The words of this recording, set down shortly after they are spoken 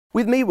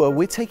With MIWA,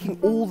 we're taking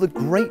all the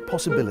great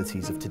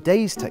possibilities of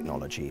today's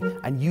technology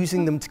and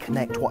using them to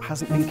connect what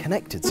hasn't been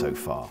connected so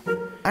far,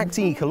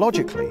 acting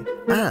ecologically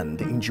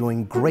and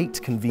enjoying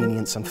great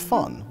convenience and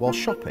fun while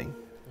shopping.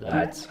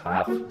 Let's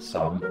have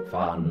some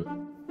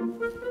fun.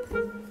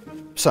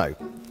 So,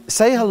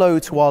 say hello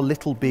to our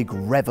little big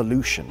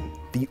revolution,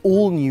 the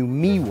all-new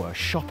MIWA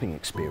Shopping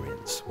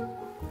Experience.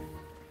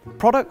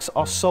 Products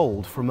are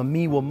sold from a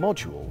MIWA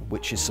module,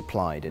 which is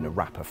supplied in a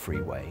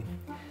wrapper-free way.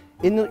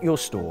 In your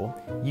store,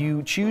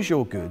 you choose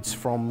your goods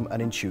from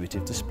an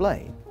intuitive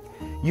display.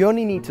 You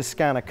only need to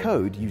scan a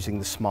code using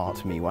the smart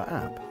MIWA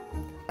app.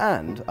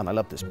 And I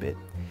love this bit,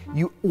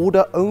 you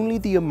order only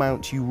the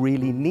amount you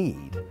really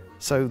need,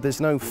 so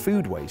there's no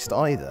food waste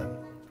either.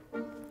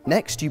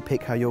 Next, you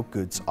pick how your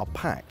goods are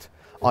packed,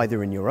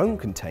 either in your own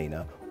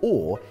container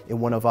or in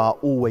one of our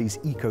always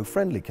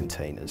eco-friendly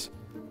containers.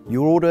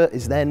 Your order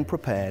is then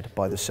prepared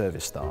by the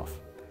service staff.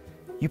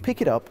 You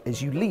pick it up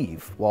as you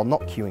leave while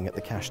not queuing at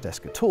the cash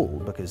desk at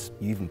all because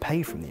you even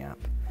pay from the app.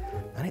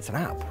 And it's an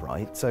app,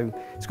 right? So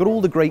it's got all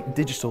the great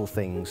digital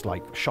things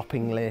like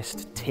shopping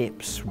list,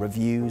 tips,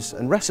 reviews,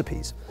 and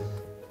recipes.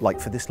 Like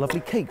for this lovely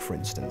cake, for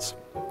instance.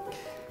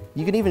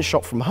 You can even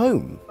shop from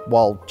home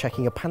while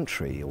checking a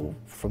pantry or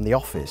from the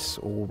office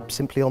or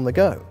simply on the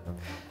go.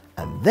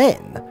 And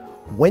then,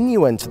 when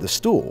you enter the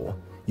store,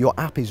 your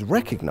app is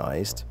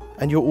recognized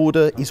and your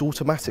order is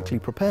automatically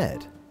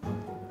prepared.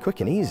 Quick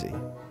and easy.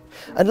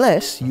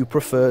 Unless you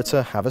prefer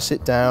to have a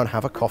sit down,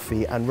 have a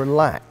coffee and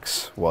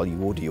relax while you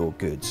order your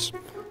goods,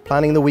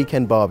 planning the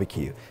weekend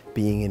barbecue,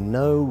 being in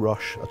no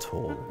rush at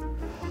all.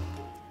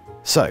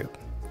 So,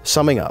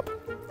 summing up,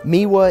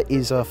 MIWA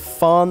is a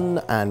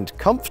fun and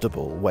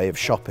comfortable way of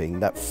shopping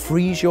that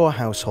frees your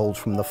household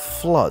from the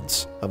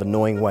floods of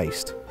annoying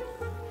waste.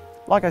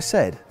 Like I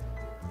said,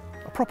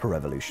 a proper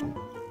revolution,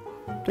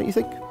 don't you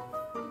think?